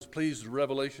please, to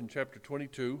Revelation chapter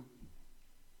 22.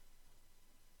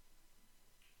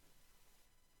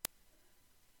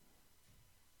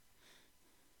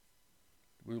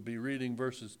 We'll be reading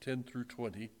verses 10 through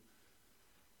 20.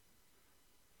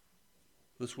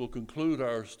 This will conclude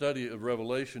our study of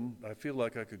Revelation. I feel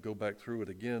like I could go back through it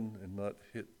again and not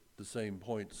hit the same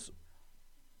points,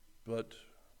 but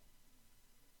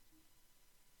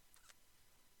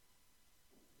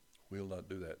we'll not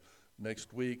do that.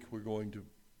 Next week, we're going to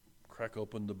crack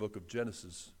open the book of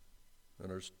Genesis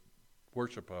in our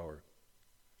worship hour.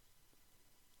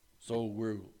 So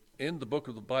we'll end the book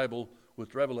of the Bible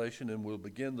with Revelation, and we'll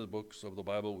begin the books of the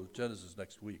Bible with Genesis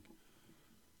next week.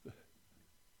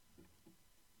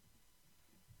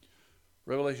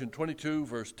 Revelation 22,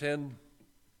 verse 10.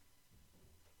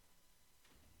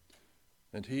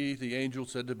 And he, the angel,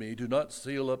 said to me, do not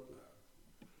seal up.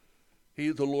 He,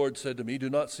 the Lord, said to me, do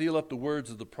not seal up the words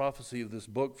of the prophecy of this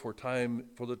book, for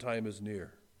the time is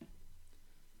near.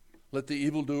 Let the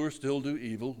evildoer still do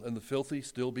evil, and the filthy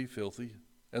still be filthy,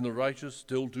 and the righteous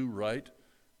still do right,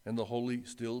 and the holy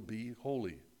still be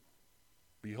holy.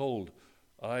 Behold,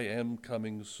 I am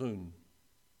coming soon,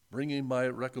 bringing my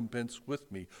recompense with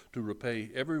me to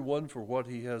repay everyone for what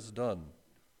he has done.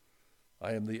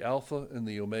 I am the Alpha and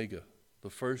the Omega, the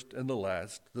first and the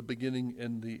last, the beginning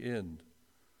and the end.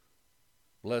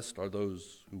 Blessed are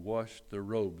those who wash their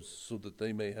robes, so that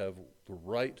they may have the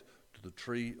right to the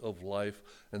tree of life,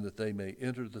 and that they may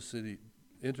enter the city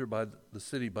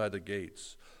by the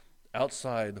gates.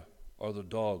 Outside are the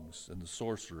dogs and the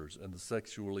sorcerers and the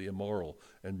sexually immoral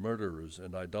and murderers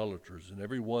and idolaters and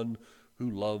everyone who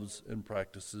loves and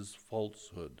practices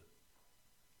falsehood.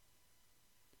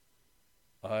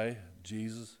 I,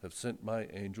 Jesus, have sent my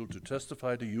angel to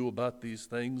testify to you about these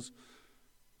things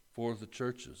for the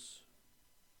churches.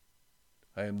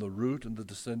 I am the root and the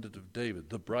descendant of David,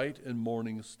 the bright and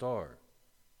morning star.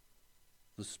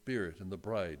 The Spirit and the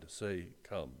bride say,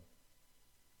 come.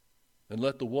 And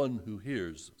let the one who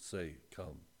hears say,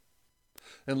 come.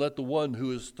 And let the one who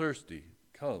is thirsty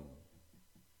come.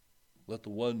 Let the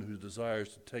one who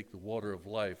desires to take the water of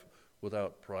life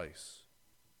without price.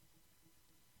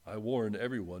 I warn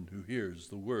everyone who hears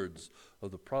the words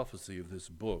of the prophecy of this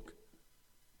book.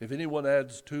 If anyone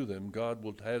adds to them, God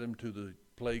will add him to the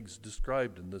plagues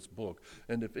described in this book.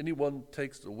 And if anyone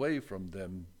takes away from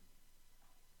the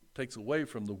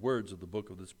words of the book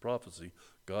of this prophecy,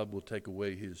 God will take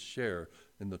away his share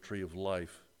in the tree of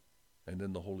life and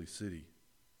in the holy city,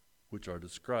 which are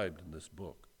described in this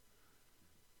book.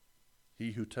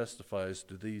 He who testifies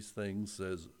to these things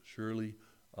says, surely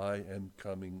I am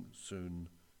coming soon.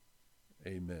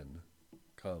 Amen.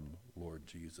 Come, Lord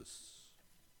Jesus.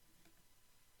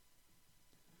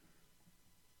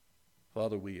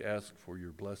 Father, we ask for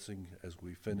your blessing as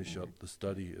we finish up the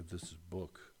study of this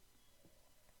book.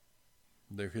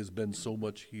 There has been so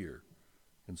much here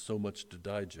and so much to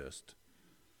digest.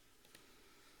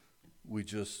 We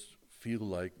just feel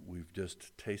like we've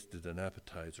just tasted an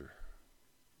appetizer.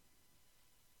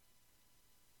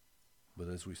 But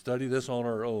as we study this on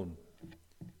our own,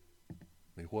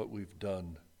 may what we've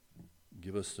done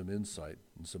give us some insight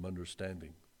and some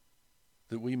understanding,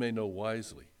 that we may know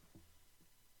wisely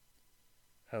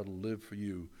how to live for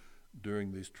you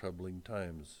during these troubling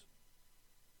times.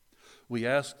 We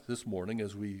ask this morning,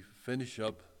 as we finish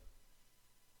up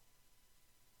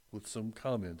with some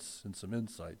comments and some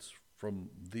insights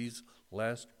from these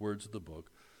last words of the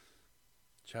book,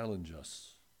 challenge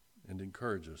us and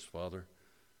encourage us, Father.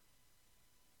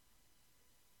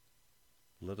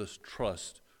 Let us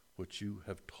trust what you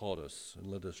have taught us, and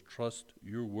let us trust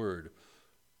your word,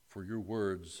 for your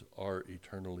words are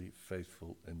eternally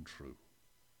faithful and true.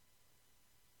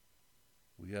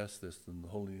 We ask this in the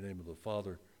holy name of the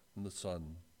Father, and the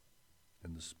Son,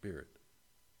 and the Spirit.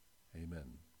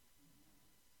 Amen.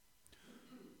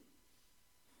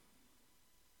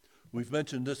 We've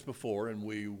mentioned this before, and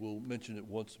we will mention it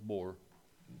once more.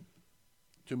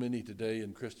 Too many today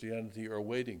in Christianity are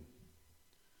waiting.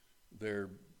 Their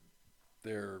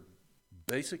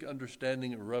basic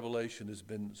understanding of Revelation has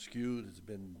been skewed, has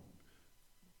been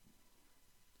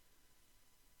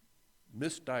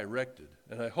misdirected.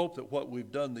 And I hope that what we've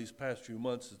done these past few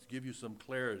months is to give you some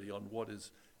clarity on what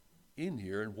is in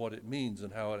here and what it means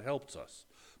and how it helps us.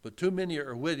 But too many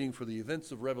are waiting for the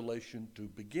events of Revelation to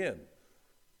begin.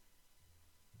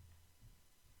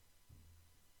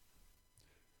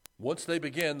 Once they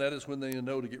begin, that is when they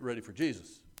know to get ready for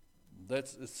Jesus.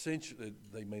 That's essentially,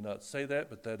 they may not say that,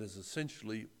 but that is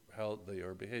essentially how they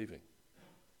are behaving.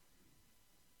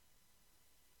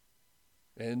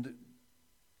 And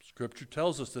Scripture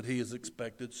tells us that he is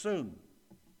expected soon.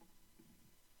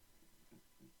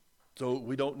 So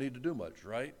we don't need to do much,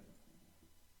 right?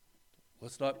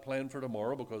 Let's not plan for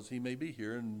tomorrow because he may be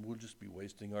here and we'll just be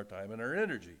wasting our time and our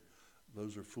energy.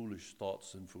 Those are foolish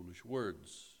thoughts and foolish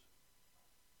words.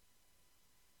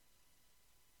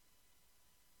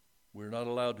 We're not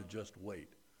allowed to just wait.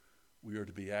 We are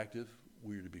to be active.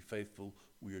 We are to be faithful.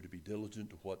 We are to be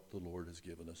diligent to what the Lord has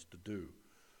given us to do.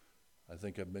 I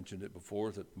think I've mentioned it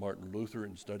before that Martin Luther,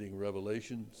 in studying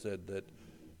Revelation, said that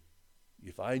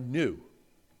if I knew,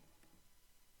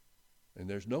 and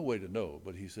there's no way to know,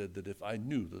 but he said that if I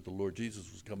knew that the Lord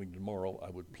Jesus was coming tomorrow, I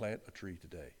would plant a tree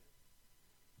today.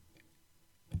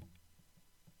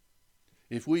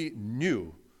 If we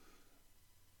knew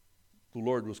the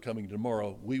Lord was coming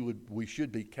tomorrow, we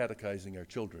should be catechizing our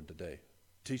children today,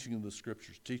 teaching them the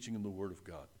Scriptures, teaching them the Word of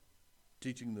God,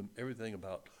 teaching them everything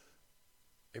about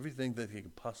everything that they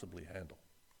can possibly handle.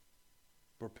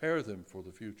 Prepare them for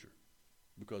the future,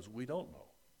 because we don't know.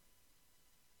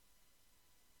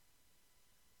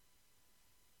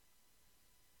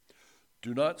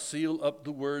 Do not seal up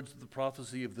the words of the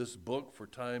prophecy of this book, for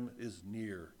time is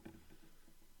near.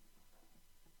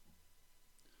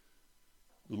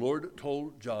 The Lord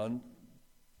told John,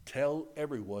 tell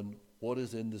everyone what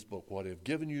is in this book. What I have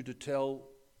given you to tell,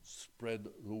 spread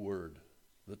the word.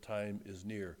 The time is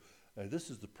near. Now, this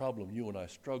is the problem you and I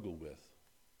struggle with.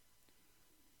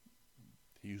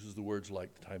 He uses the words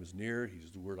like the time is near. He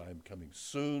uses the word I am coming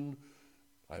soon.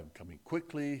 I am coming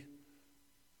quickly.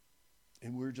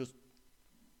 And we're just,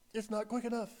 it's not quick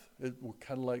enough. We're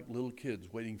kind of like little kids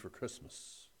waiting for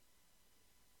Christmas.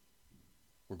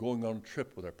 We're going on a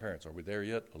trip with our parents. Are we there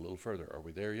yet? A little further. Are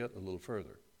we there yet? A little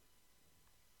further.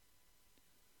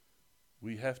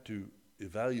 We have to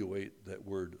evaluate that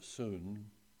word soon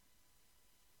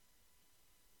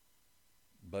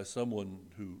by someone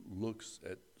who looks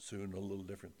at soon a little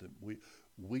different than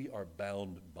we are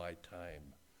bound by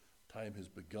time. Time has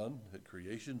begun at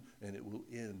creation and it will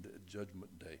end at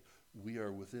Judgment Day. We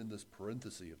are within this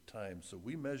parenthesis of time, so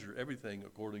we measure everything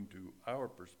according to our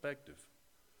perspective.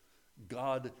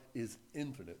 God is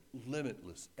infinite,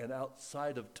 limitless, and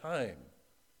outside of time.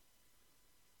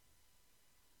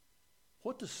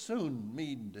 What does soon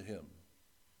mean to him?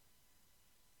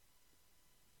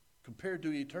 Compared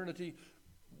to eternity,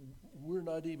 we're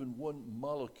not even one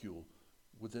molecule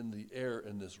within the air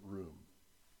in this room.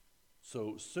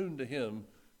 So soon to him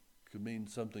could mean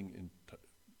something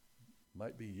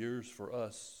might be years for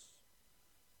us,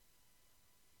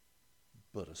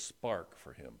 but a spark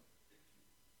for him.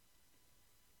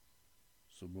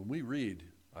 So when we read,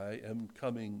 I am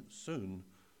coming soon,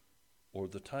 or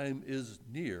the time is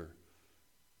near,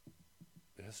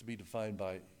 it has to be defined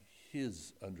by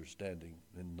his understanding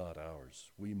and not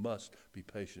ours. We must be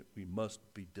patient. We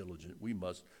must be diligent. We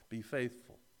must be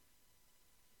faithful.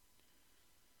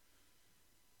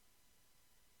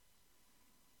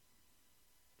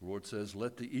 The Lord says,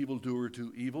 let the evildoer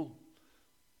do evil,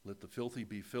 let the filthy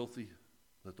be filthy,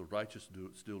 let the righteous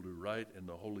still do right, and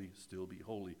the holy still be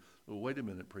holy. Well, wait a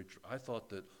minute, preacher. I thought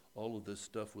that all of this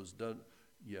stuff was done.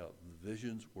 Yeah, the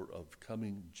visions were of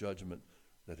coming judgment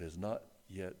that has not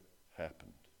yet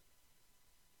happened.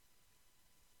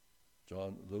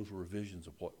 John, those were visions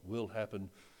of what will happen,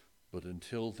 but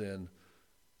until then,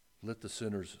 let the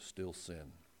sinners still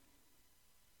sin.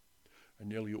 I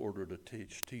nearly ordered a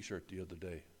t-shirt the other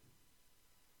day.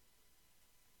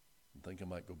 I think I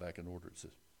might go back and order it. It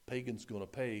says, pagan's gonna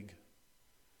pag.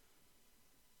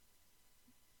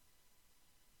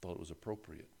 Thought it was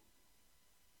appropriate.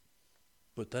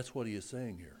 But that's what he is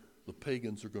saying here. The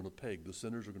pagans are going to pag. The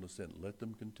sinners are going to sin. Let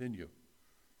them continue.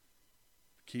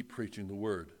 Keep preaching the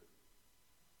word.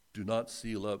 Do not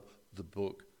seal up the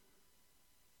book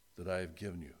that I have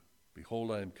given you.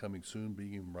 Behold, I am coming soon,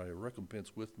 bringing my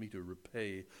recompense with me to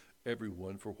repay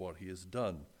everyone for what he has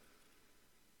done.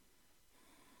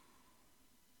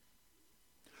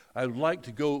 I would like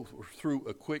to go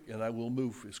through and I will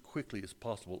move as quickly as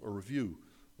possible, a review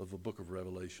of the book of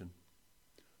Revelation.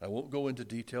 I won't go into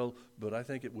detail, but I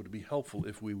think it would be helpful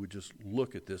if we would just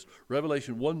look at this.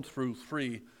 Revelation 1 through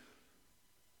 3.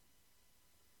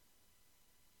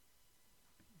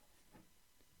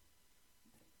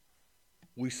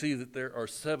 We see that there are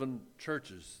 7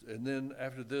 churches, and then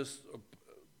after this,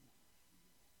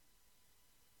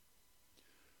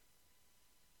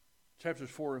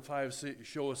 chapters 4 and 5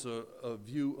 show us a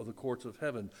view of the courts of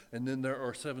heaven. And then there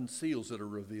are 7 seals that are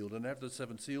revealed. And after the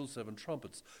 7 seals, 7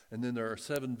 trumpets. And then there are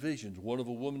 7 visions. One of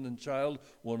a woman and child,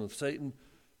 one of Satan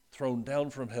thrown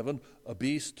down from heaven, a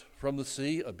beast from the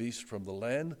sea, a beast from the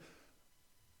land.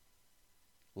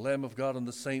 Lamb of God and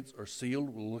the saints are sealed.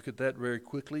 We'll look at that very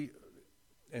quickly.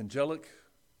 Angelic.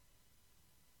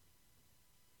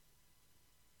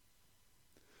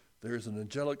 There is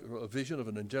a vision of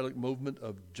an angelic movement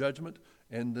of judgment,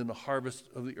 and then a harvest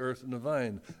of the earth and the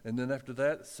vine. And then after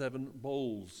that, 7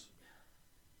 bowls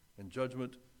and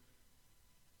judgment.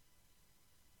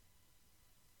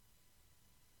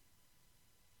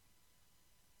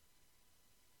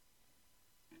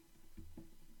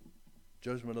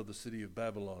 Judgment of the city of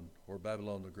Babylon, or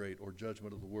Babylon the Great, or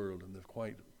judgment of the world, and the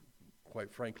quite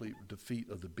frankly, defeat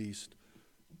of the beast,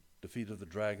 defeat of the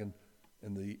dragon,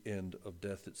 and the end of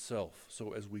death itself.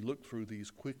 So as we look through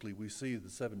these quickly, we see the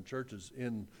 7 churches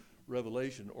in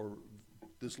Revelation, or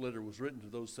this letter was written to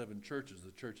those 7 churches: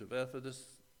 the church of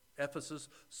Ephesus,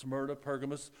 Smyrna,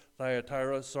 Pergamos,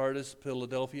 Thyatira, Sardis,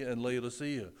 Philadelphia, and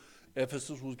Laodicea.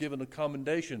 Ephesus was given a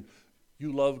commendation.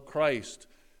 You love Christ,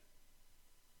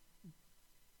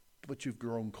 but you've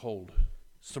grown cold.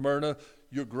 Smyrna,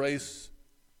 your grace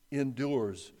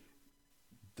endures.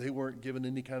 They weren't given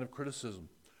any kind of criticism.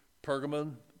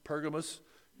 Pergamos,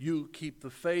 you keep the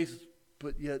faith,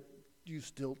 but yet you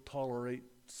still tolerate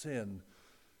sin.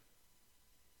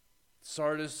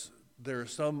 Sardis, there are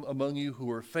some among you who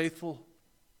are faithful,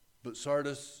 but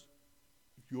Sardis,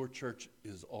 your church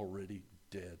is already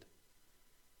dead.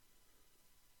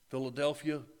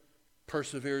 Philadelphia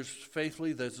perseveres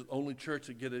faithfully. That's the only church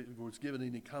that was given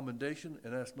any commendation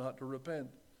and asked not to repent.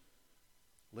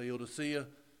 Laodicea,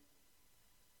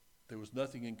 there was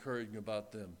nothing encouraging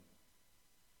about them.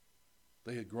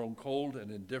 They had grown cold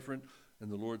and indifferent, and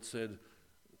the Lord said,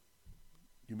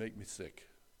 "You make me sick.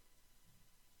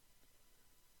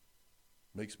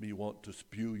 Makes me want to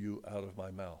spew you out of my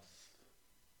mouth."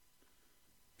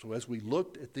 So as we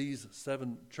looked at these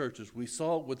 7 churches, we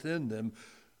saw within them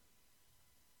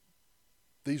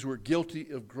these were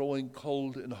guilty of growing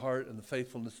cold in heart and the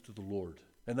faithfulness to the Lord.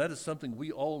 And that is something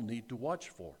we all need to watch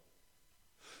for.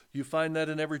 You find that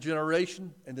in every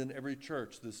generation and in every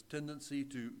church, this tendency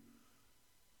to,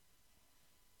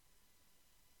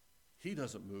 he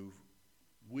doesn't move,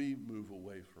 we move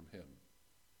away from him.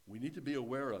 We need to be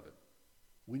aware of it.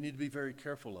 We need to be very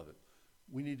careful of it.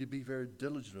 We need to be very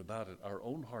diligent about it, our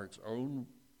own hearts, our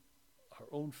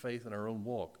own faith, and our own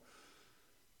walk.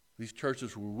 These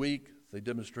churches were weak. They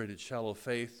demonstrated shallow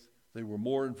faith. They were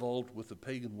more involved with the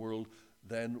pagan world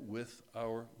than with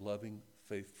our loving,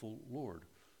 faithful Lord.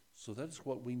 So that is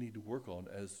what we need to work on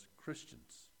as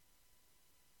Christians.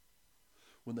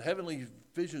 When the heavenly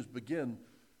visions begin,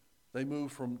 they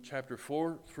move from chapter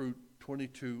 4 through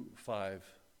 22:5.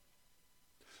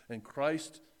 And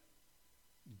Christ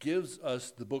gives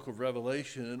us the book of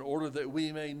Revelation in order that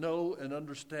we may know and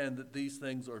understand that these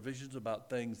things are visions about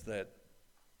things that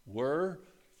were,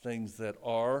 things that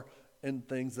are, and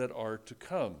things that are to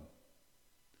come.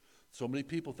 So many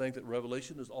people think that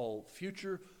Revelation is all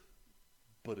future,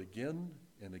 but again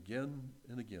and again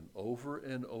and again, over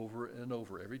and over and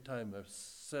over, every time a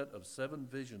set of 7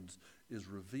 visions is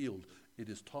revealed, it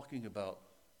is talking about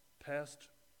past,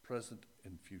 present,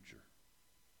 and future.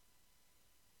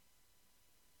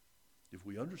 If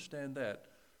we understand that,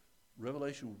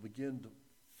 Revelation will begin to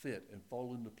fit and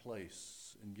fall into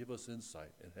place and give us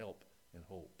insight and help and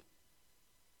hope.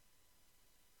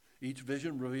 Each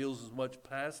vision reveals as much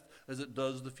past as it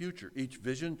does the future. Each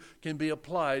vision can be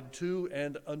applied to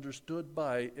and understood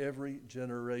by every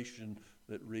generation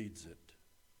that reads it.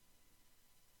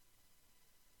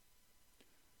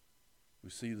 We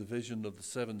see the vision of the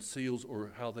 7 seals, or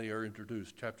how they are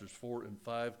introduced. Chapters 4 and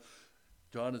 5,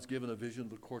 John is given a vision of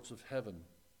the courts of heaven.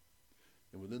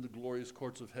 And within the glorious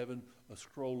courts of heaven, a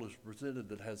scroll is presented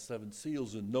that has 7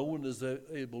 seals, and no one is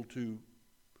able to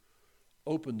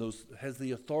open those, has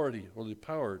the authority or the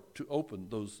power to open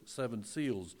those 7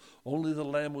 seals. Only the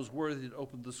Lamb was worthy to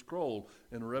open the scroll.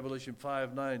 And Revelation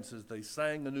 5:9 says, they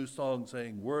sang a new song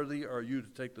saying, "Worthy are you to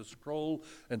take the scroll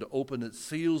and to open its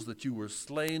seals, that you were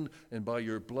slain, and by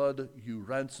your blood you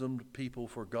ransomed people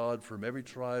for God from every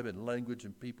tribe and language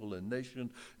and people and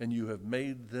nation, and you have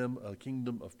made them a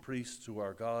kingdom of priests to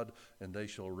our God, and they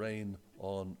shall reign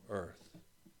on earth."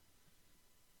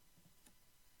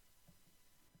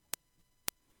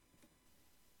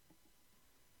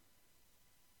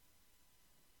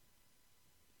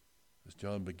 As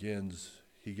John begins,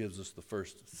 he gives us the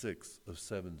first 6 of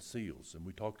 7 seals, and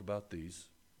we talked about these.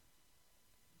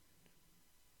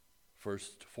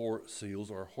 First 4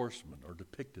 seals are horsemen, or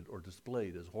depicted or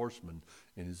displayed as horsemen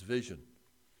in his vision.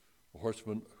 A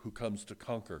horseman who comes to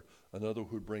conquer, another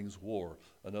who brings war,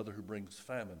 another who brings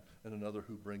famine, and another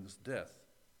who brings death.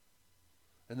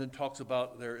 And then talks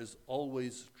about there is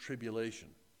always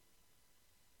tribulation.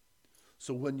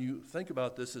 So when you think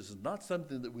about this, this is not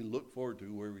something that we look forward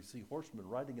to where we see horsemen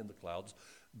riding in the clouds.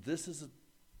 This is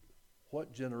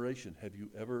what generation have you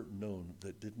ever known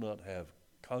that did not have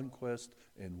conquest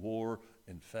and war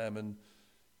and famine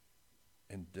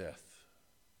and death.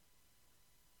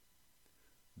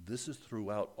 This is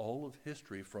throughout all of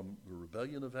history, from the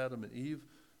rebellion of Adam and Eve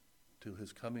to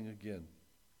his coming again.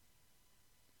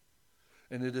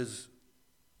 And it is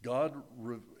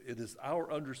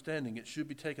our understanding, it should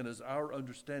be taken as our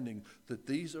understanding that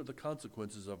these are the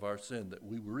consequences of our sin, that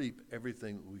we reap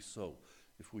everything that we sow.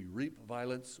 If we reap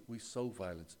violence, we sow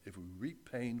violence. If we reap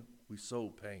pain, we sow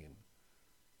pain.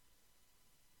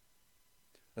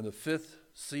 And the fifth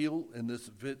seal in this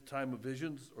time of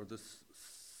visions, or this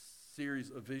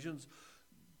series of visions,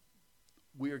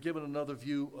 we are given another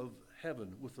view of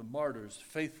heaven with the martyrs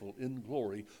faithful in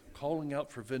glory, calling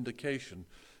out for vindication.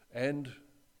 And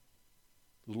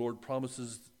the Lord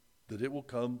promises that it will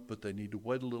come, but they need to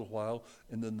wait a little while.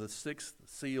 And then the sixth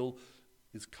seal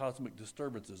is cosmic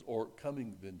disturbances, or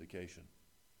coming vindication.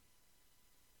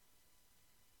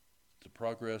 The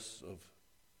progress of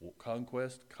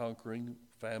conquest, conquering,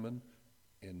 famine,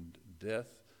 and death.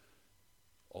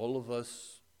 All of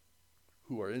us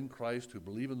who are in Christ, who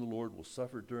believe in the Lord, will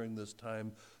suffer during this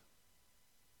time.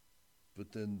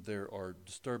 But then there are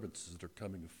disturbances that are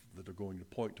coming, that are going to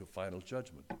point to final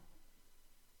judgment.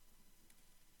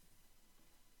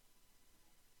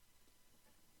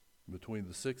 Between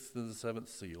the sixth and the seventh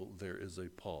seal, there is a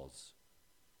pause.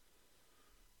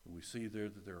 And we see there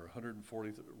that there are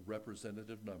 140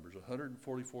 representative numbers,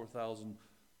 144,000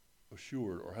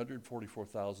 assured, or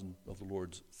 144,000 of the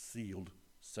Lord's sealed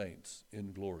saints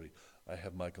in glory. I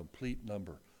have my complete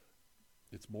number.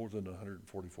 It's more than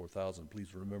 144,000.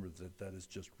 Please remember that that is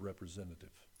just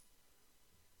representative.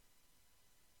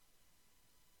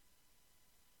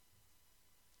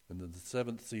 And then the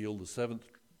seventh seal, the seventh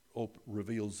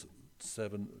reveals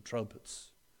 7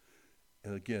 trumpets.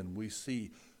 And again, we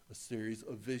see a series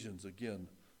of visions again.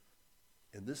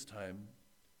 And this time,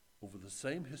 over the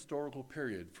same historical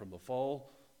period, from the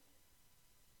fall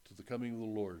to the coming of the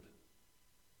Lord,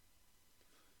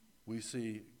 we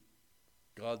see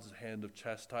God's hand of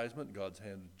chastisement, God's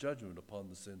hand of judgment upon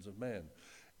the sins of man.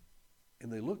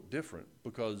 And they look different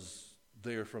because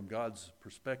they are from God's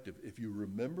perspective. If you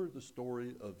remember the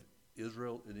story of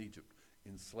Israel in Egypt,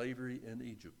 in slavery in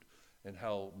Egypt, and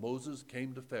how Moses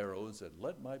came to Pharaoh and said,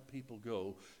 "Let my people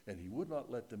go," and he would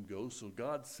not let them go, so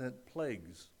God sent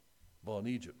plagues upon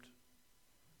Egypt.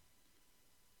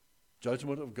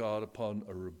 Judgment of God upon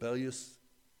a rebellious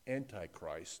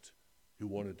Antichrist who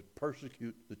wanted to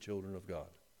persecute the children of God.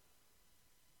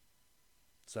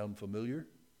 Sound familiar?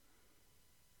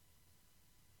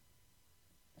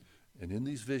 And in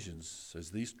these visions,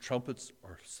 as these trumpets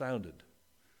are sounded,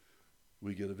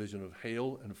 we get a vision of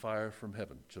hail and fire from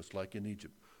heaven, just like in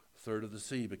Egypt. A third of the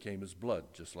sea became as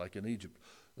blood, just like in Egypt.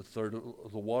 A third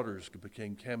of the waters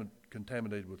became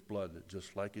contaminated with blood,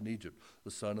 just like in Egypt.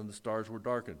 The sun and the stars were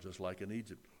darkened, just like in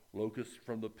Egypt. Locusts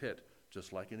from the pit,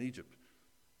 just like in Egypt.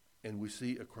 And we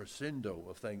see a crescendo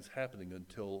of things happening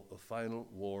until a final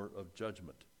war of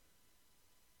judgment.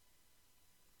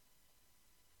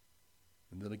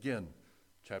 And then again,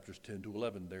 chapters 10 to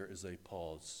 11, there is a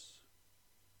pause.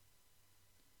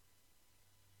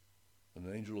 An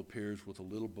angel appears with a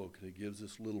little book, and he gives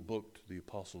this little book to the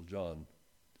Apostle John.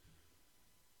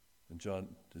 And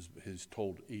John is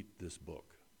told to eat this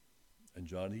book. And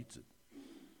John eats it.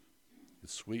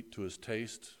 It's sweet to his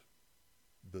taste,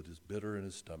 but is bitter in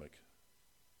his stomach.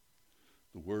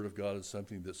 The Word of God is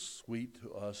something that's sweet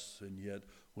to us, and yet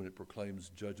when it proclaims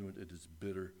judgment, it is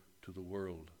bitter to the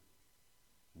world.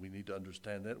 We need to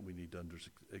understand that. We need to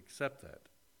accept that.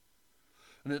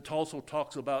 And it also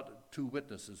talks about 2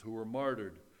 witnesses who were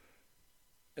martyred.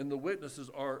 And the witnesses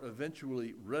are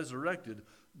eventually resurrected,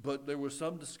 but there was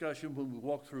some discussion when we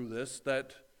walked through this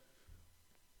that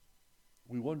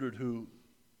we wondered who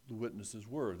the witnesses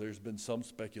were. There's been some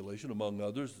speculation among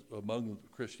others, among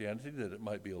Christianity, that it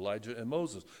might be Elijah and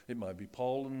Moses. It might be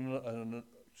Paul and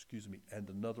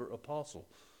another apostle.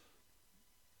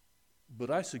 But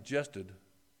I suggested,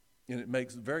 and it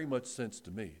makes very much sense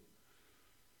to me,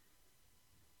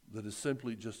 that is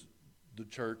simply just the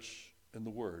church and the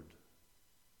word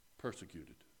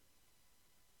persecuted.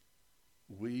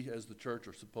 We as the church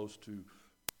are supposed to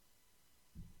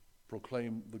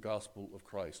proclaim the gospel of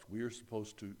Christ. We are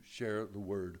supposed to share the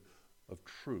word of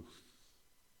truth.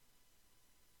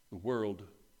 The world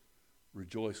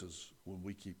rejoices when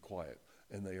we keep quiet,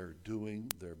 and they are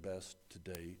doing their best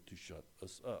today to shut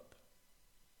us up.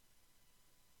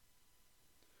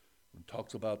 It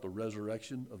talks about the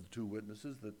resurrection of the 2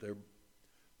 witnesses, that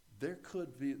there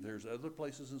could be, there's other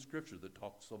places in Scripture that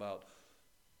talks about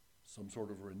some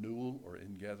sort of renewal or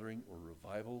ingathering or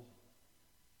revival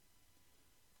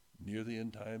near the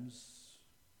end times.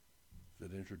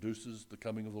 that introduces the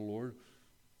coming of the Lord.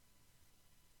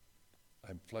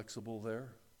 I'm flexible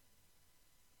there.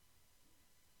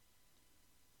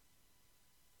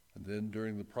 And then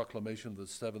during the proclamation of the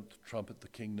seventh trumpet, the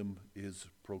kingdom is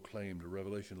proclaimed. In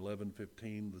Revelation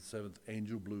 11:15, the seventh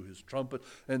angel blew his trumpet,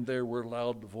 and there were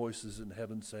loud voices in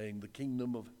heaven saying, the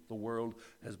kingdom of the world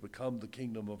has become the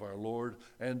kingdom of our Lord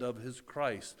and of his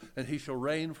Christ, and he shall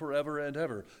reign forever and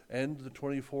ever. And the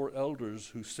 24 elders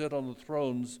who sit on the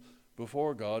thrones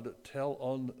before God fell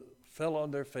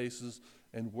on their faces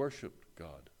and worshiped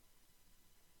God.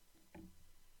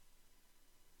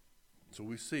 So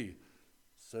we see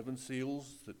 7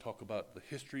 seals that talk about the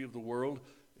history of the world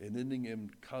and ending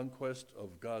in conquest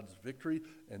of God's victory.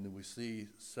 And then we see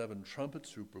 7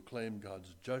 trumpets who proclaim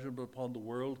God's judgment upon the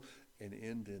world and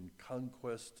end in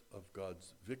conquest of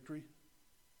God's victory.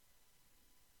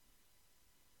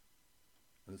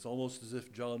 And it's almost as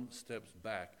if John steps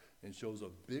back and shows a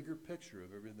bigger picture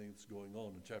of everything that's going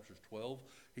on. In chapter 12,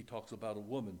 he talks about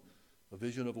a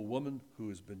vision of a woman who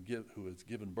has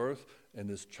given birth, and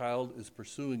this child is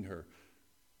pursuing her.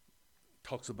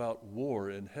 Talks about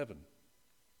war in heaven.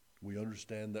 We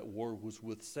understand that war was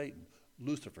with Satan,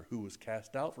 Lucifer, who was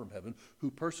cast out from heaven,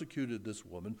 who persecuted this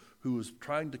woman, who was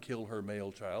trying to kill her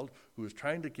male child, who was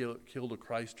trying to kill the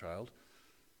Christ child.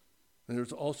 And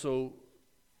there's also,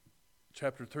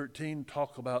 chapter 13,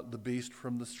 talk about the beast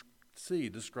from the sea,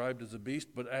 described as a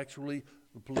beast, but actually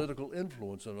the political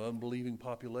influence of an unbelieving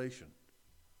population.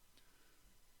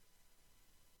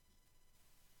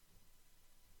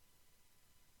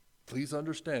 Please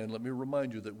understand, let me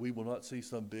remind you that we will not see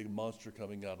some big monster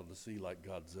coming out of the sea like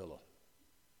Godzilla.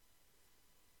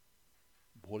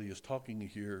 What he is talking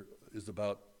here is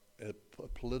about a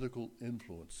political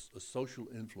influence, a social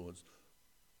influence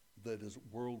that is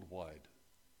worldwide.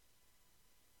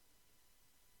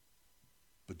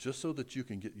 But just so that you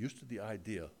can get used to the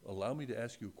idea, allow me to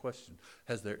ask you a question.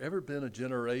 Has there ever been a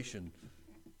generation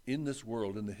in this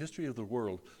world, in the history of the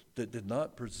world, that did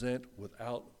not present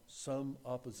without some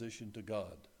opposition to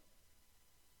God?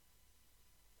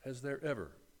 Has there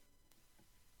ever?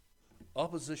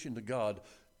 Opposition to God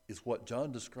is what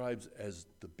John describes as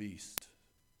the beast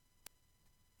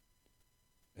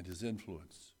and his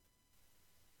influence.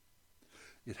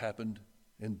 It happened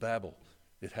in Babel.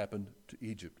 It happened to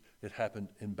Egypt. It happened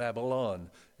in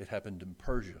Babylon. It happened in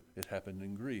Persia. It happened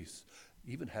in Greece.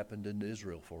 Even happened in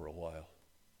Israel for a while.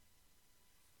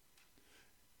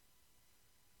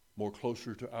 More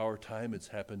closer to our time, it's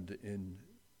happened in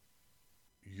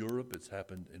Europe, it's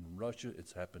happened in Russia,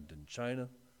 it's happened in China,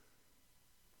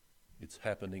 it's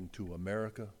happening to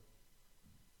America.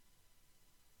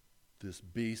 This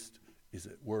beast is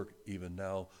at work even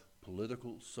now.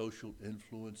 Political, social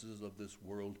influences of this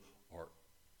world are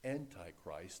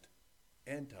anti-Christ,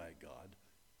 anti-God,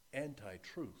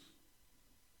 anti-truth.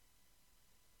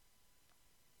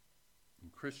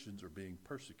 And Christians are being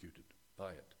persecuted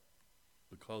by it.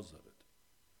 Because of it.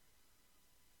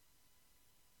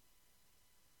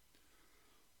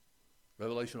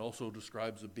 Revelation also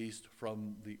describes a beast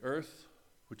from the earth,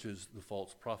 which is the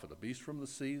false prophet. A beast from the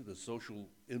sea, the social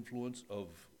influence of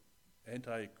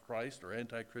anti-Christ or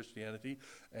anti-Christianity,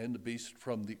 and the beast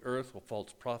from the earth, a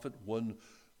false prophet, one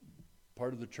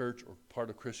part of the church or part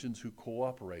of Christians who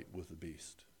cooperate with the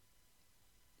beast.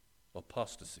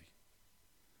 Apostasy.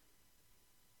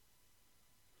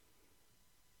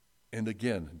 And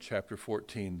again, in chapter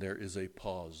 14, there is a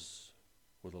pause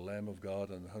where the Lamb of God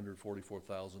and the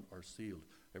 144,000 are sealed.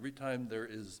 Every time there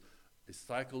is a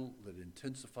cycle that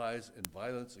intensifies in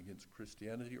violence against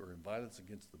Christianity or in violence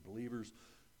against the believers,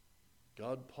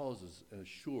 God pauses and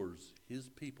assures his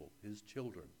people, his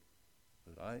children,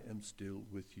 that I am still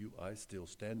with you. I still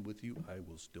stand with you. I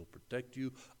will still protect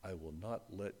you. I will not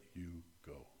let you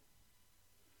go.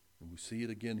 And we see it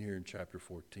again here in chapter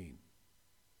 14.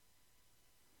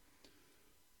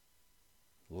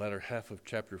 Latter half of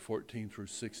chapter 14 through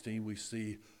 16, we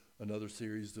see another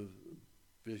series of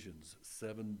visions,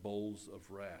 7 bowls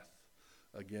of wrath.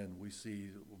 Again, we see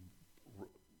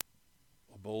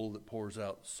a bowl that pours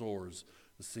out sores.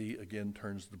 The sea again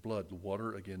turns to blood. The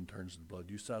water again turns to blood.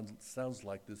 Sounds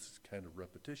like this is kind of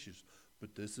repetitious,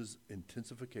 but this is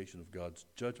intensification of God's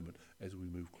judgment as we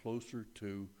move closer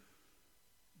to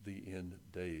the end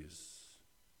days.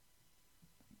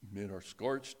 Men are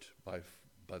scorched by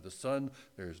the sun,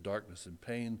 there is darkness and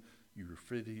pain.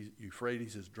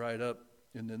 Euphrates is dried up,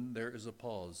 and then there is a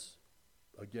pause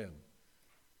again.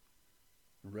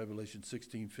 In Revelation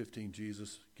 16:15,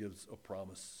 Jesus gives a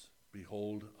promise.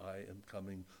 Behold, I am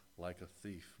coming like a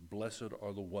thief. Blessed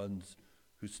are the ones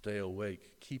who stay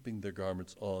awake, keeping their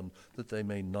garments on, that they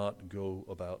may not go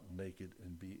about naked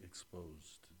and be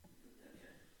exposed.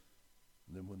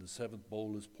 And then when the seventh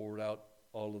bowl is poured out,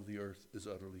 all of the earth is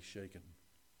utterly shaken.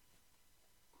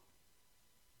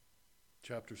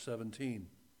 Chapter 17.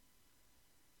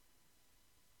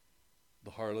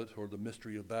 The harlot, or the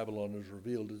mystery of Babylon, is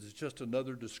revealed. It is just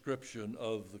another description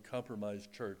of the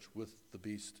compromised church with the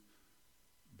beast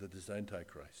that is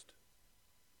Antichrist.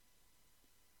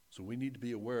 So we need to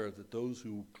be aware that those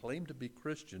who claim to be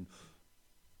Christian,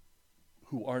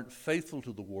 who aren't faithful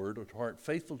to the word or aren't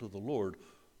faithful to the Lord,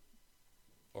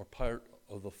 are part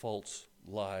of the false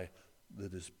lie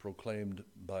that is proclaimed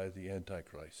by the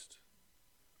Antichrist.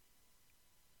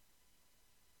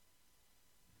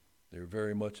 They're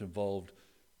very much involved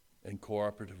and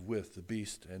cooperative with the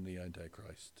beast and the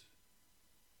Antichrist.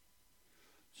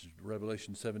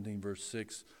 Revelation 17, verse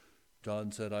 6,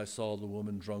 John said, I saw the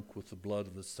woman drunk with the blood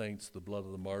of the saints, the blood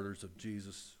of the martyrs of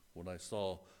Jesus. When I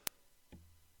saw,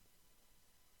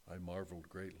 I marveled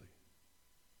greatly.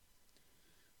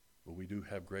 But we do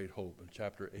have great hope. In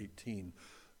chapter 18,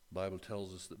 the Bible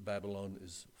tells us that Babylon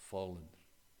is fallen.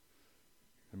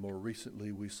 And more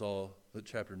recently, we saw that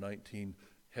chapter 19,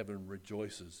 heaven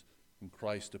rejoices and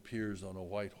Christ appears on a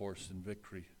white horse in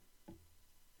victory,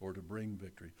 or to bring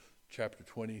victory. Chapter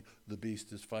 20, the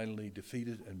beast is finally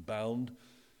defeated and bound,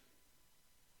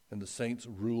 and the saints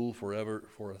rule forever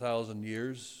for 1,000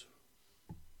 years.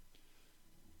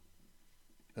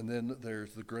 And then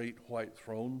there's the great white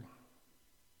throne.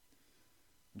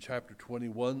 In chapter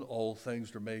 21, all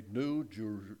things are made new.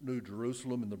 New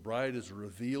Jerusalem and the bride is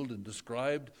revealed and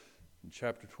described. In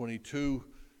chapter 22,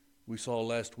 we saw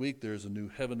last week there's a new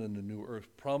heaven and a new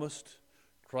earth promised.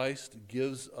 Christ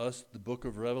gives us the book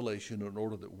of Revelation in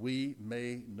order that we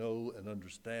may know and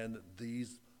understand that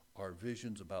these are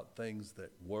visions about things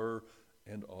that were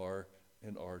and are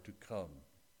to come.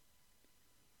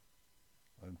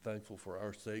 I'm thankful for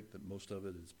our sake that most of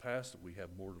it is past, that we have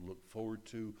more to look forward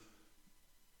to,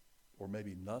 or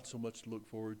maybe not so much to look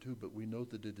forward to, but we know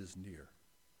that it is near.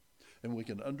 And we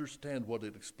can understand what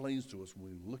it explains to us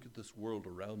when we look at this world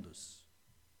around us.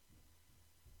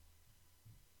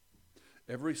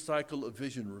 Every cycle of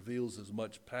vision reveals as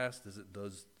much past as it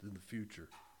does in the future.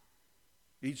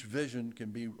 Each vision can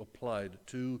be applied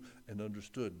to and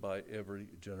understood by every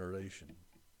generation.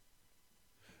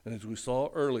 And as we saw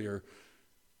earlier,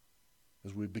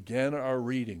 as we began our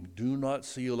reading, do not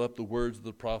seal up the words of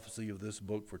the prophecy of this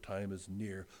book, for time is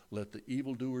near. Let the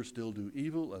evildoer still do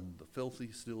evil, and the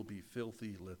filthy still be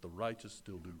filthy. Let the righteous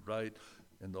still do right,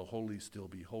 and the holy still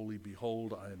be holy.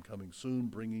 Behold, I am coming soon,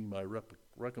 bringing my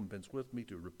recompense with me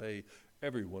to repay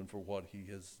everyone for what he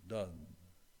has done.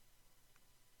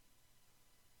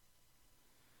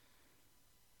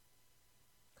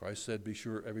 Christ said, be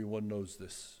sure everyone knows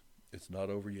this. It's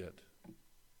not over yet.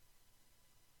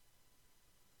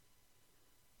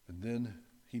 And then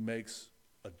he makes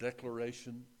a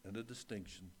declaration and a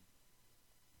distinction.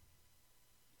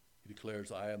 He declares,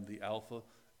 I am the Alpha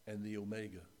and the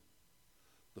Omega,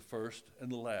 the first and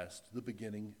the last, the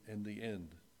beginning and the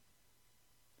end.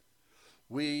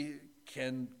 We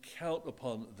can count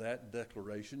upon that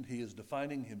declaration. He is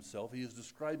defining himself. He is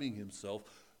describing himself.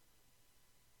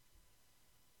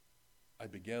 I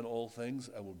began all things.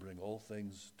 I will bring all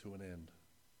things to an end.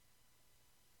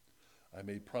 I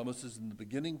made promises in the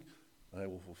beginning, and I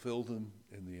will fulfill them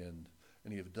in the end.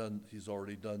 And he's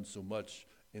already done so much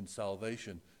in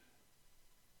salvation.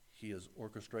 He has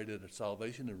orchestrated a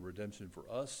salvation and redemption for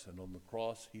us, and on the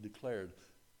cross he declared,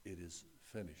 it is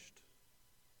finished.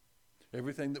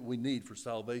 Everything that we need for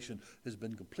salvation has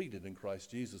been completed in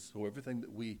Christ Jesus. So everything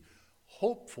that we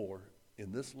hope for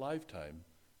in this lifetime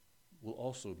will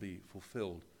also be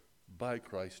fulfilled by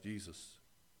Christ Jesus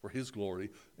for his glory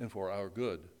and for our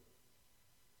good.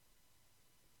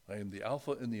 I am the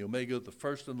Alpha and the Omega, the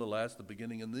first and the last, the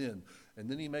beginning and the end. And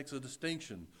then he makes a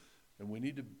distinction, and we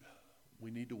need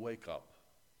to wake up.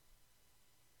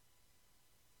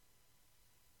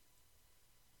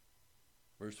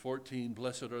 Verse 14,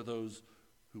 blessed are those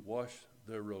who wash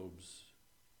their robes,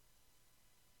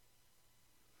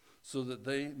 so that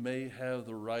they may have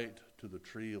the right to the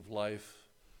tree of life,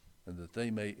 and that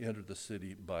they may enter the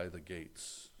city by the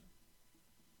gates.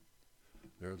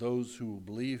 There are those who will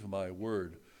believe my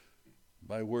word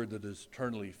that is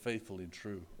eternally faithful and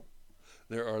true.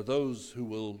 There are those who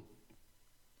will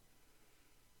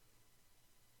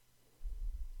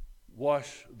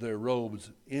wash their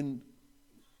robes in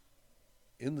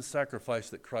the sacrifice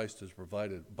that Christ has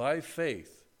provided by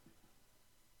faith.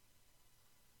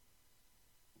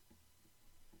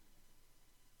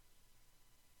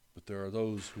 But there are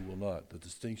those who will not. The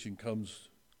distinction comes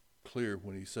clear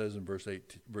when he says in verse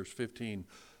 15,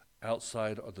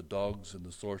 outside are the dogs and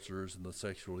the sorcerers and the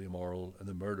sexually immoral and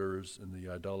the murderers and the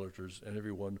idolaters and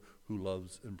everyone who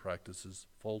loves and practices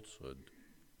falsehood.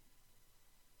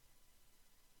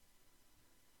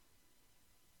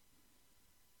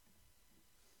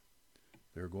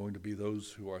 There are going to be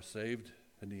those who are saved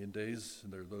in the end days,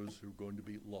 and there are those who are going to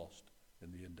be lost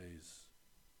in the end days.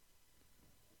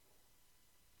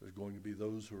 There's going to be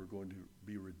those who are going to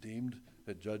be redeemed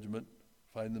at judgment,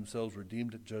 find themselves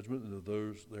redeemed at judgment, and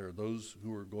there are those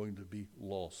who are going to be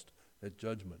lost at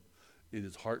judgment. It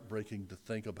is heartbreaking to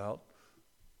think about,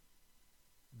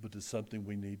 but it's something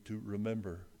we need to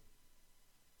remember.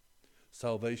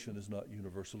 Salvation is not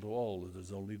universal to all. It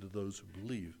is only to those who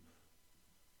believe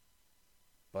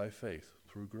by faith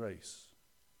through grace.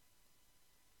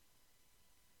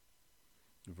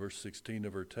 In verse 16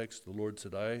 of our text, the Lord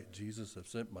said, I, Jesus, have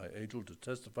sent my angel to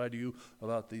testify to you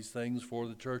about these things for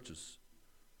the churches.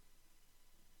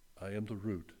 I am the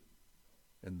root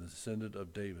and the descendant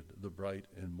of David, the bright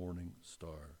and morning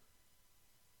star.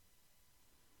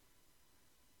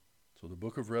 So the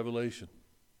book of Revelation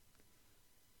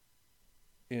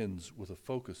ends with a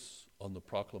focus on the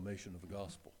proclamation of the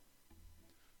gospel.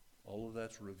 All of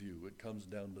that's review. It comes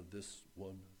down to this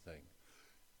one thing.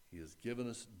 He has given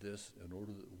us this in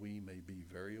order that we may be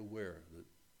very aware that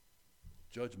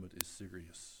judgment is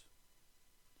serious.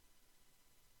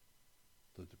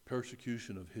 That the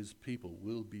persecution of his people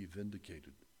will be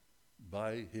vindicated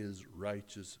by his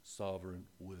righteous sovereign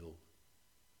will.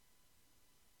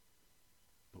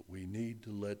 But we need to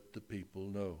let the people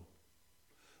know.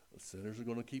 The sinners are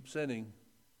going to keep sinning.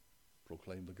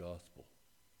 Proclaim the gospel.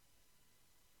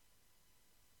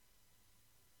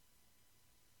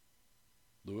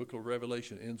 The book of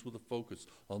Revelation ends with a focus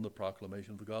on the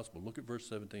proclamation of the gospel. Look at verse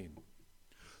 17.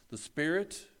 The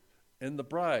Spirit and the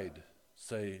bride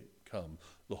say, come.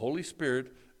 The Holy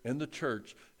Spirit and the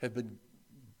church has been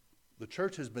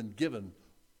given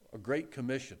a great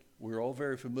commission. We're all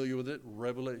very familiar with it.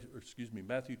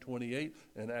 Matthew 28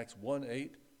 and Acts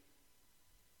 1:8.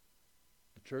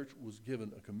 The church was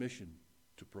given a commission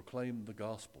to proclaim the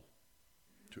gospel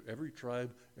to every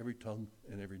tribe, every tongue,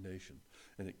 and every nation.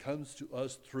 And it comes to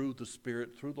us through the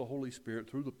Spirit, through the Holy Spirit,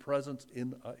 through the presence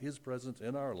in his presence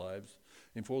in our lives,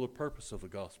 and for the purpose of the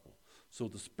gospel. So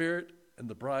the Spirit and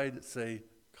the bride say,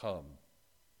 come.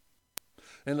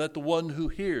 And let the one who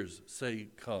hears say,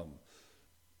 come.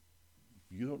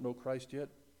 You don't know Christ yet,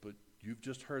 but you've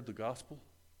just heard the gospel.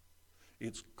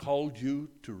 It's called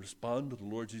you to respond to the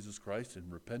Lord Jesus Christ in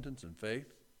repentance and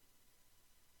faith.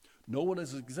 No one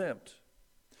is exempt.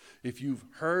 If you've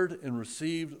heard and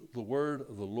received the word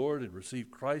of the Lord and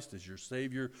received Christ as your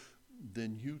Savior,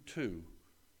 then you too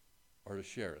are to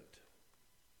share it.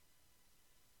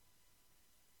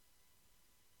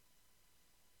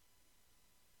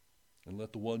 And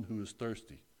let the one who is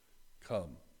thirsty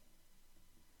come.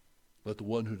 Let the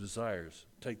one who desires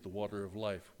take the water of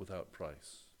life without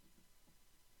price.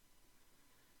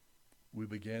 We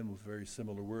began with very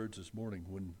similar words this morning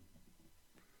when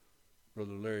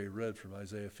Brother Larry read from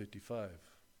Isaiah 55.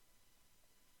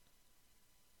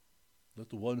 Let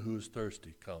the one who is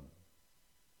thirsty come.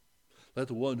 Let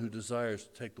the one who desires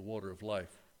to take the water of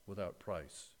life without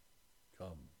price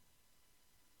come.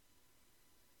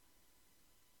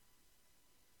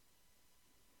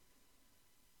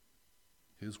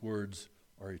 His words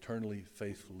are eternally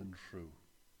faithful and true.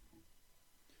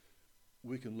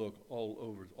 We can look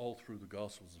all through the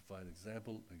Gospels and find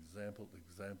example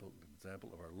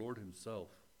of our Lord himself.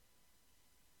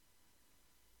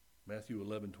 Matthew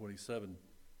 11:27.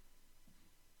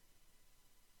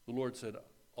 The Lord said,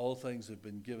 all things have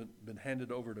been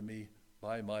handed over to me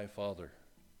by my Father,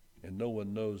 and no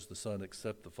one knows the Son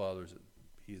except the Father.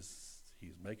 He's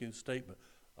making a statement.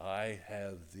 I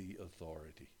have the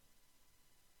authority.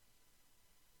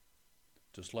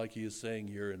 Just like he is saying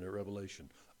here in the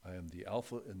Revelation, I am the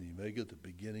Alpha and the Omega, the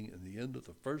beginning and the end, of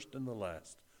the first and the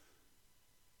last.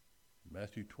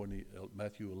 Matthew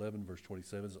 11, verse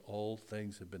 27 says, all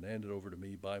things have been handed over to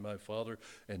me by my Father,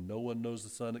 and no one knows the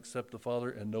Son except the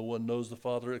Father, and no one knows the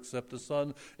Father except the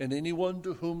Son, and anyone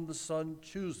to whom the Son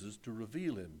chooses to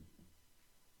reveal him.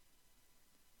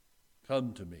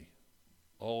 Come to me,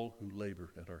 all who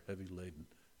labor and are heavy laden,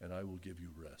 and I will give you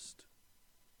rest.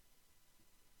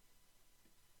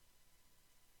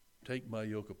 Take my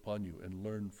yoke upon you and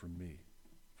learn from me,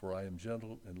 for I am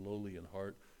gentle and lowly in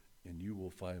heart, and you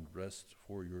will find rest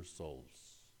for your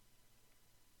souls.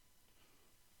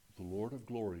 The Lord of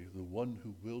glory, the one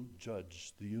who will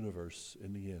judge the universe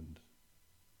in the end,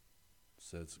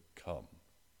 says, come.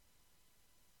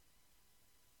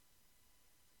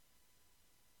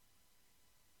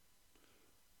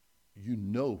 you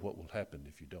know what will happen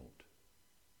if you don't.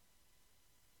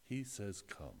 He says,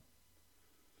 come.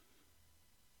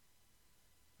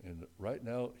 And right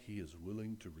now, he is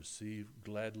willing to receive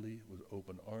gladly, with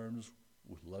open arms,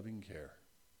 with loving care,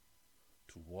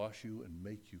 to wash you and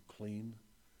make you clean.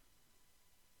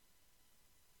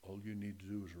 All you need to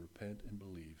do is repent and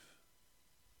believe.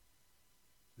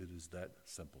 It is that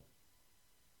simple.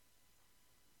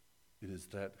 It is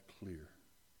that clear.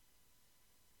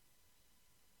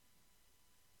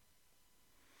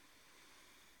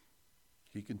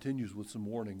 He continues with some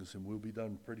warnings, and we'll be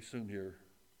done pretty soon here.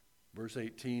 Verse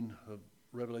 18 of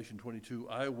Revelation 22,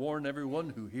 I warn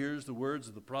everyone who hears the words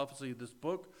of the prophecy of this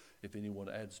book. If anyone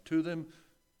adds to them,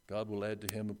 God will add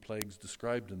to him the plagues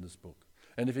described in this book.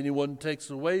 And if anyone takes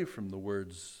away from the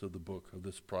words of the book of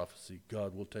this prophecy,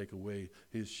 God will take away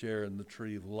his share in the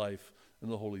tree of life and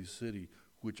the holy city,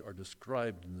 which are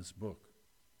described in this book.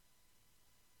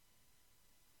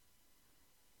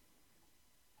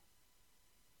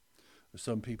 There's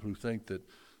some people who think that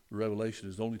Revelation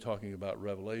is only talking about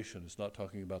Revelation. It's not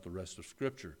talking about the rest of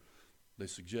Scripture. They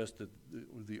suggest that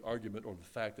the argument or the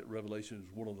fact that Revelation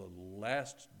is one of the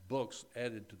last books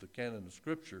added to the canon of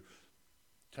Scripture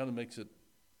kind of makes it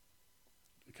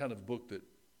a kind of book that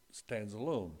stands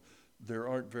alone. There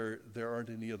aren't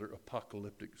any other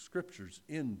apocalyptic scriptures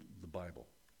in the Bible.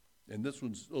 And this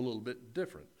one's a little bit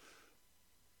different.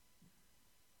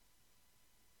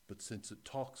 But since it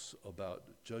talks about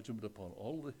judgment upon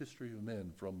all the history of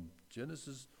men from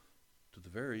Genesis to the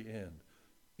very end,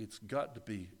 it's got to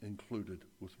be included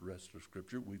with the rest of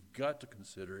Scripture. We've got to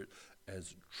consider it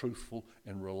as truthful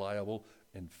and reliable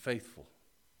and faithful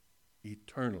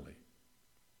eternally.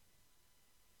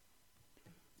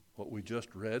 What we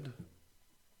just read,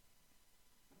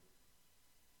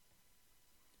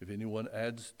 if anyone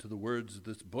adds to the words of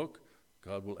this book,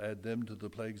 God will add them to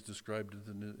the plagues described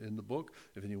in the book.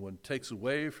 If anyone takes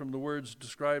away from the words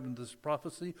described in this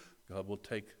prophecy, God will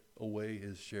take away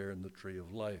his share in the tree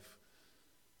of life.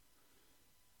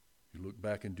 You look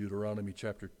back in Deuteronomy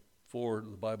chapter 4,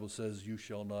 the Bible says, you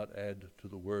shall not add to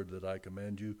the word that I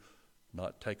command you,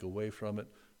 not take away from it,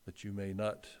 that you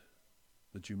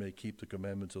may keep the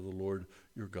commandments of the Lord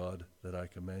your God that I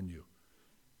command you.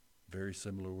 Very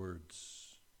similar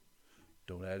words.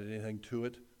 Don't add anything to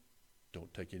it.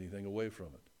 Don't take anything away from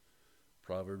it.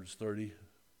 Proverbs 30,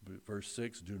 verse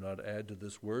 6, do not add to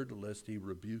this word, lest he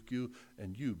rebuke you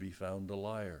and you be found a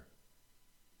liar.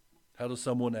 How does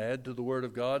someone add to the word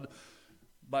of God?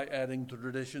 By adding to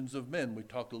traditions of men. We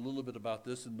talked a little bit about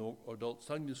this in the adult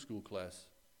Sunday school class.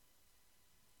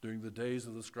 During the days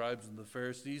of the scribes and the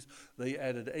Pharisees, they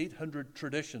added 800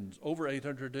 traditions, over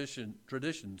 800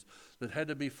 traditions that had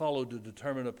to be followed to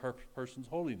determine a person's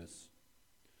holiness.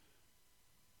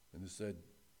 And they said,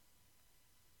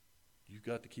 you've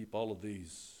got to keep all of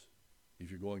these if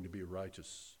you're going to be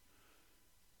righteous.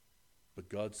 But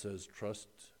God says, trust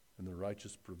in the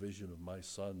righteous provision of my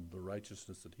Son, the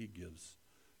righteousness that he gives,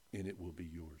 and it will be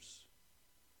yours.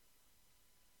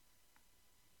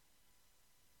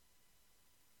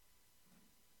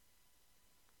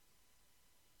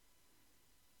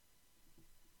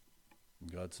 And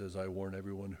God says, I warn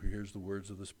everyone who hears the words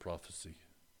of this prophecy,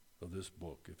 of this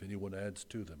book. If anyone adds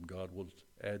to them, God will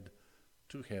add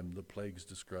to him the plagues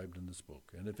described in this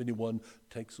book. And if anyone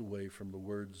takes away from the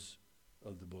words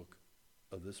of the book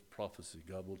of this prophecy,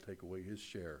 God will take away his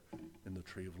share in the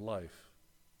tree of life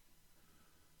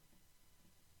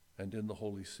and in the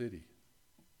holy city,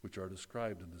 which are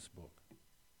described in this book.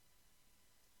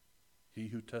 He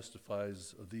who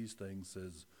testifies of these things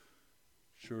says,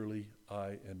 surely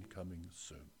I am coming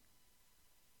soon.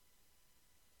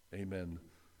 Amen.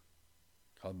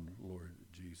 Come, Lord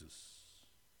Jesus.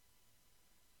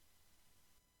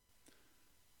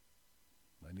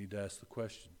 I need to ask the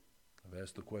question. I've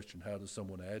asked the question, how does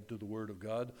someone add to the Word of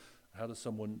God? How does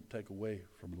someone take away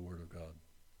from the Word of God?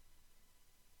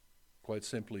 Quite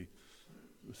simply,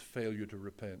 with failure to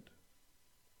repent.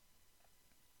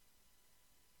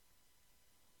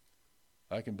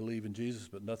 I can believe in Jesus,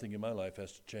 but nothing in my life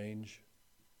has to change.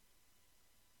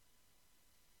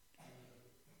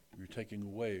 You're taking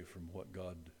away from what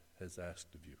God has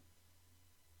asked of you.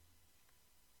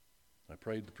 I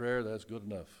prayed the prayer, that's good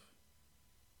enough.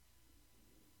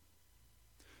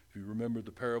 If you remember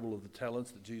the parable of the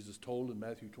talents that Jesus told in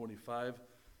Matthew 25,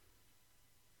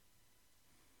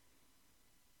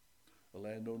 the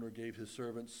landowner gave his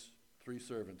servants, 3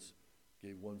 servants,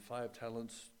 gave one 5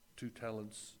 talents, 2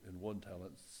 talents, and 1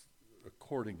 talent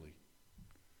accordingly.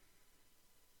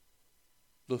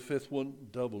 The 5th one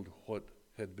doubled what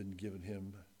had been given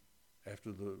him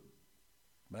after the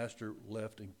master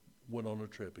left and went on a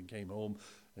trip and came home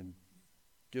and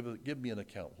Give me an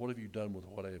account. What have you done with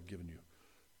what I have given you?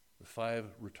 The 5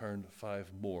 returned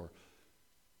 5 more.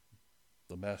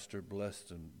 The master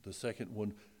blessed, and the second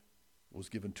one was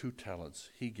given 2 talents.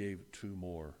 He gave 2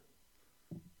 more.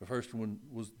 The third one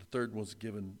was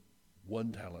given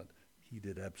 1 talent. He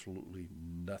did absolutely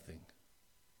nothing.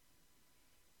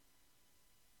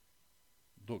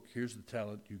 Look, here's the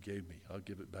talent you gave me. I'll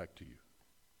give it back to you.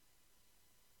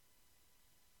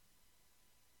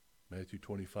 Matthew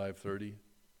 25:30.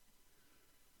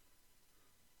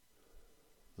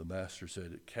 The master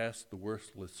said, "Cast the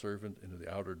worthless servant into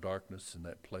the outer darkness, in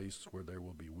that place where there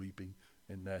will be weeping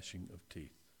and gnashing of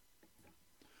teeth."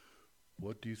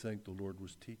 What do you think the Lord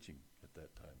was teaching at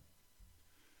that time?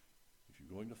 If you're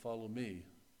going to follow me,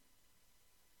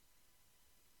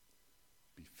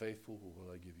 be faithful with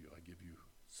what I give you. I give you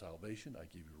salvation. I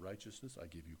give you righteousness. I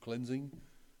give you cleansing.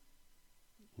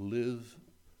 Live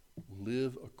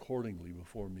accordingly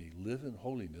before me. Live in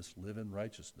holiness. Live in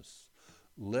righteousness.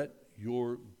 Let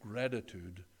your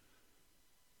gratitude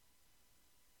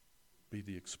be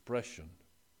the expression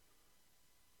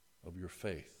of your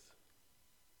faith.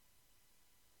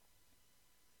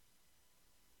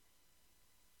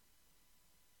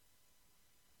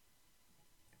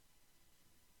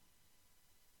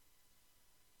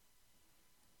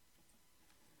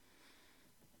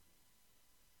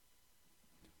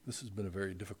 This has been a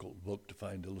very difficult book to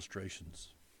find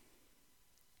illustrations.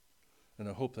 And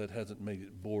I hope that hasn't made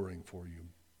it boring for you.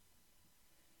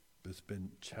 It's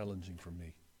been challenging for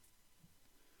me.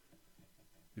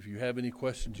 If you have any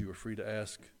questions, you are free to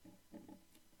ask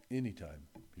anytime.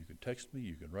 You can text me,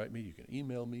 you can write me, you can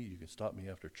email me, you can stop me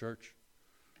after church.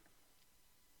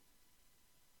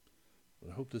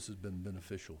 But I hope this has been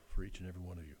beneficial for each and every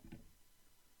one of you.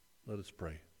 Let us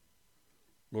pray.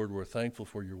 Lord, we're thankful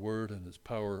for your word and its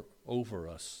power over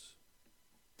us.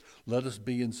 Let us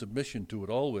be in submission to it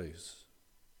always.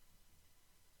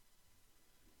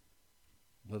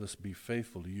 Let us be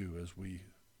faithful to you as we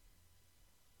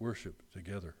worship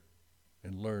together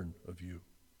and learn of you.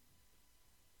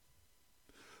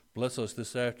 Bless us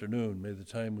this afternoon. May the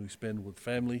time we spend with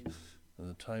family and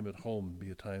the time at home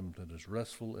be a time that is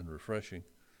restful and refreshing.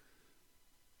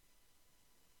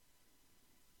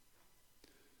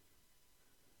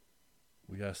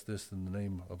 We ask this in the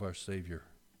name of our Savior.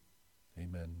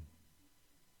 Amen.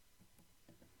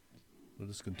 Let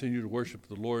us continue to worship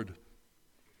the Lord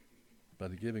by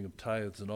the giving of tithes and